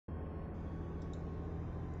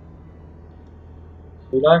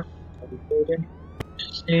We live? Are we recording?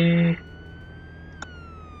 See?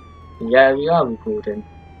 Yeah, we are recording.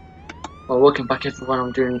 Well, welcome back everyone.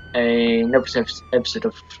 I'm doing another episode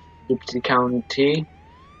of Liberty County.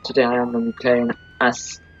 Today I am going to be playing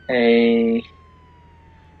as a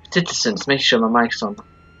citizen. Just make sure my mic's on.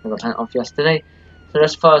 I got turned off yesterday. So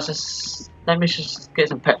let's first, let me just get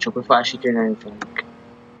some petrol before actually doing anything.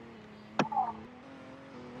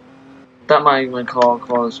 That might even call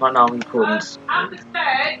calls right now. I'm recording. Amber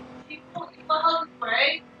said she thought you were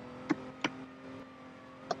hungry.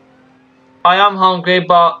 I am hungry,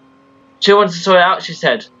 but she wanted to sort it out. She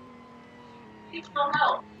said. Needs your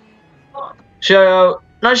help. What?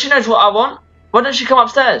 No, she knows what I want. Why don't she come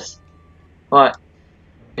upstairs? Right,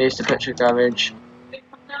 here's the petrol garage. They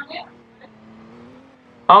come down here?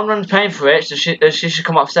 I'm not paying for it, so she should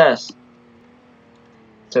come upstairs.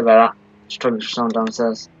 Sorry about that. Struggling for someone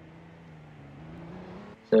downstairs.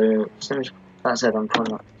 So, that said, I'm trying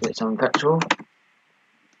to get some petrol.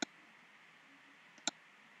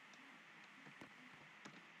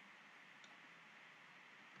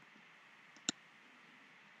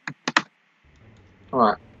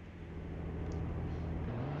 Alright.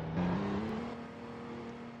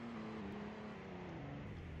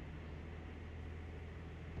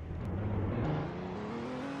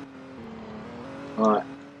 Alright,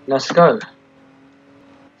 let's go.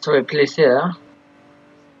 Sorry, police here.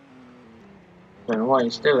 Don't know what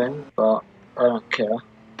he's doing, but I don't care.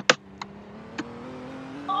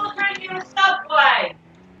 Ordering you a Subway.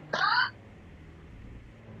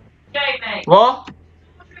 Jamie. What?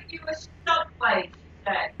 Ordering you a Subway, she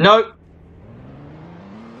said. No. You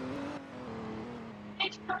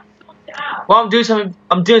need to come and sort it out. Well, I'm doing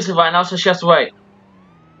something right now, so she has to wait.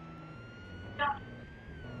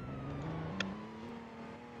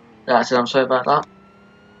 That's it, I'm sorry about that.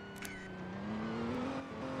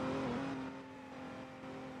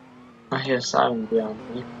 I hear a siren behind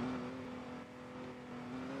me.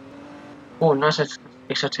 Oh, nice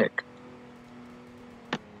exotic.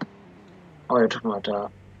 Oh, you're talking about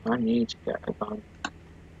that. I need to get a gun.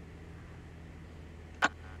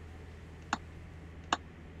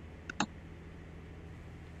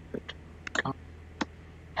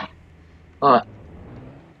 Alright.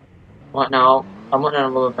 Right now, I'm not in a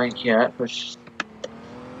rubber bank yet, which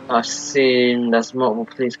I've seen there's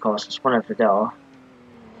multiple police cars, there's one over there.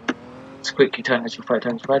 Let's quickly turn this before it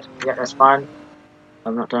turns red. Yeah, that's fine.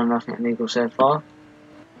 I've not done nothing illegal so far.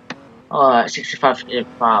 Alright, 65 per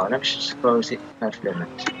hour. Let me just go 65 limit.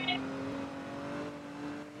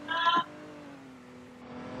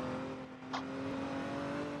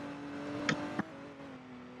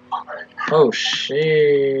 Oh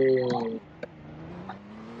shit.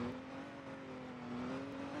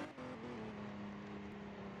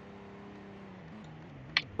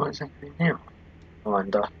 What's happening now? I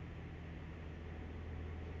wonder.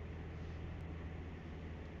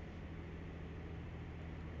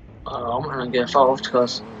 I'm not gonna get involved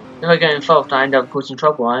because if I get involved I end up causing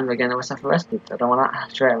trouble, I end up getting myself arrested. I don't want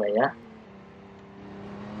that straight away, yeah?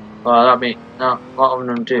 Well, what I'm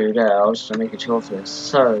gonna do there, I was just gonna make it short for this.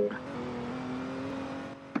 So,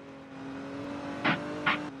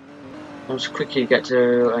 I'll just quickly get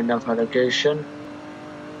to another location.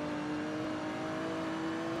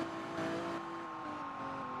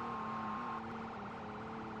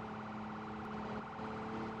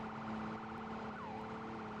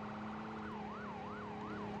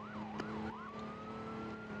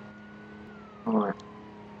 Alright.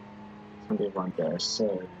 Somebody right there,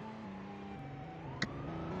 so.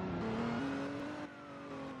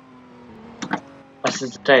 This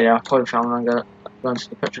is the day that I probably found I'm going to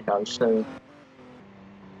the petrol garage, so.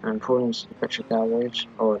 I'm pulling to the petrol garage,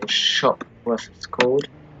 or the shop, whatever it's called.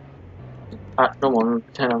 At normal, I'm going to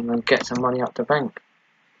pretend I'm going to get some money out the bank.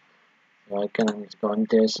 So again, I need to go on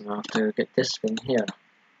this and I have to get this thing here.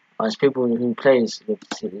 There's people who plays Liberty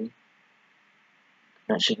City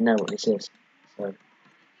that should know what this is. So,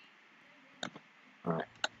 alright.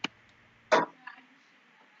 For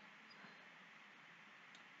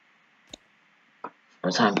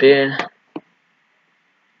the time being,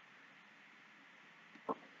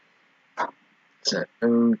 so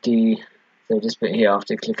OD, so this bit here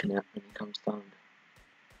after clicking it when it comes down.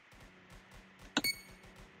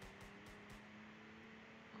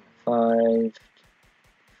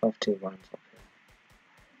 5, 2, 1, top here.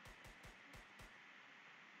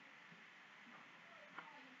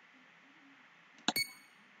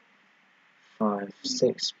 5,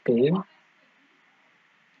 6B.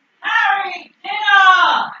 Harry,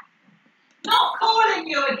 dinner! Not calling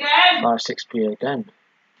you again. 5, 6B again.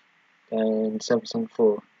 Then 7,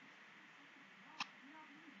 4.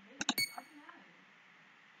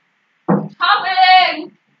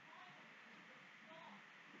 coming!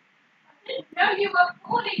 I didn't know you were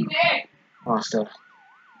calling me. Master.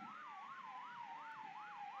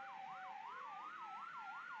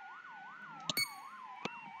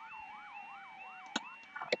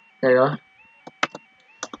 There you are.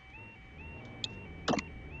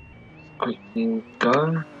 Quickly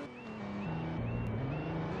go.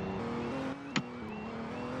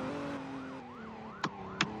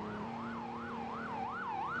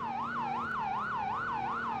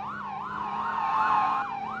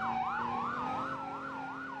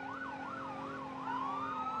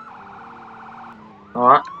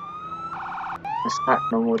 Alright. Let's act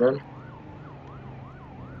normal then.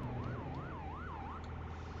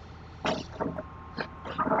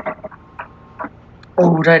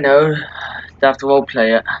 Oh, I know. They have to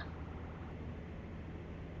roleplay it.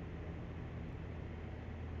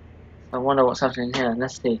 I wonder what's happening here.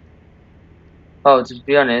 Let's see. Oh, to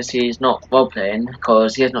be honest, he's not roleplaying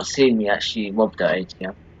because he has not seen me actually rob the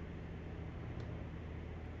ATM.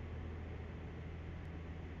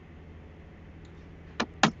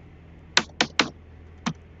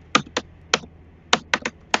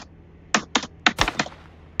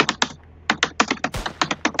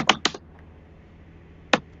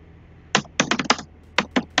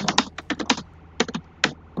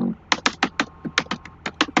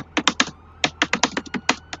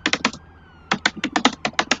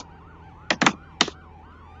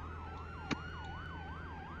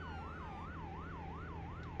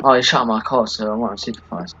 Oh, he shot my car, so I want to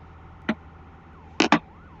supervise.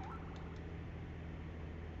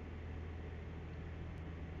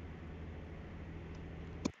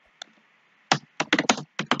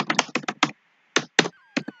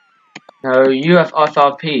 No, you have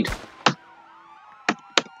FRP'd.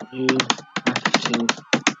 You have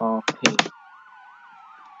FRP'd.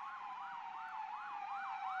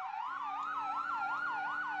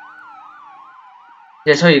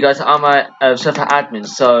 Yeah, sorry you guys, I'm a server admin,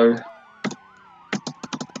 so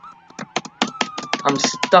I'm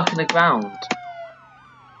stuck in the ground.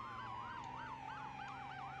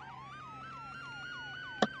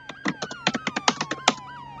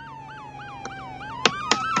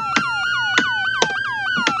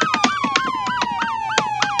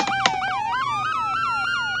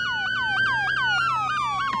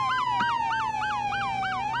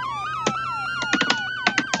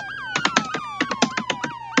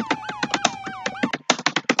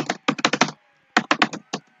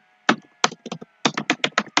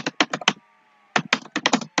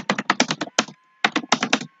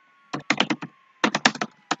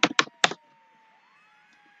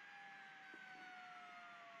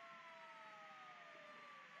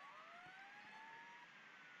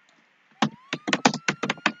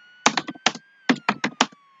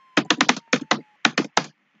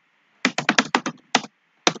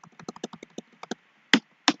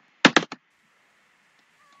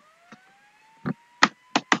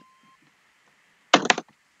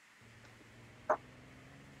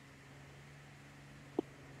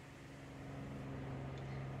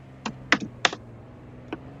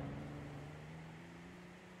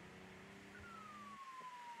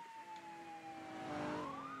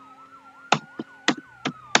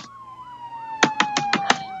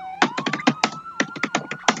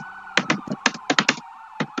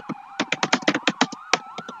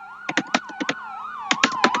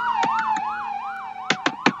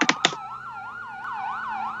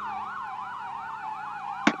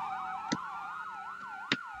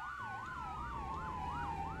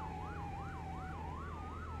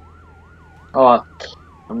 Alright,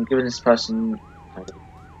 I'm giving this person a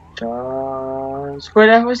chance. Where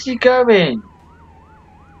the hell is he going?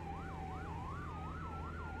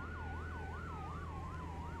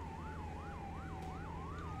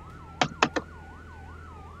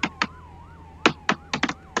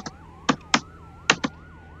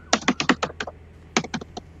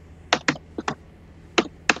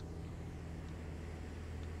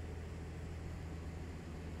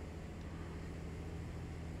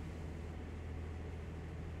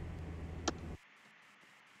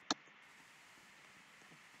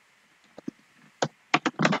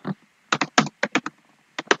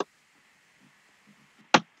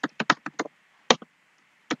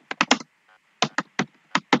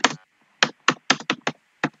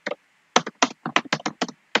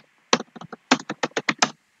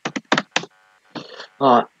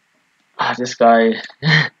 Alright, this guy.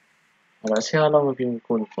 Let's see how long we've been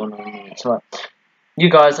recording for. 9 minutes. Alright, you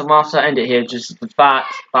guys, I'm after I end it here just the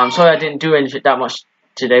fact. I'm sorry I didn't do anything that much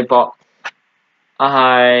today, but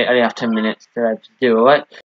I only have 10 minutes to do. Alright.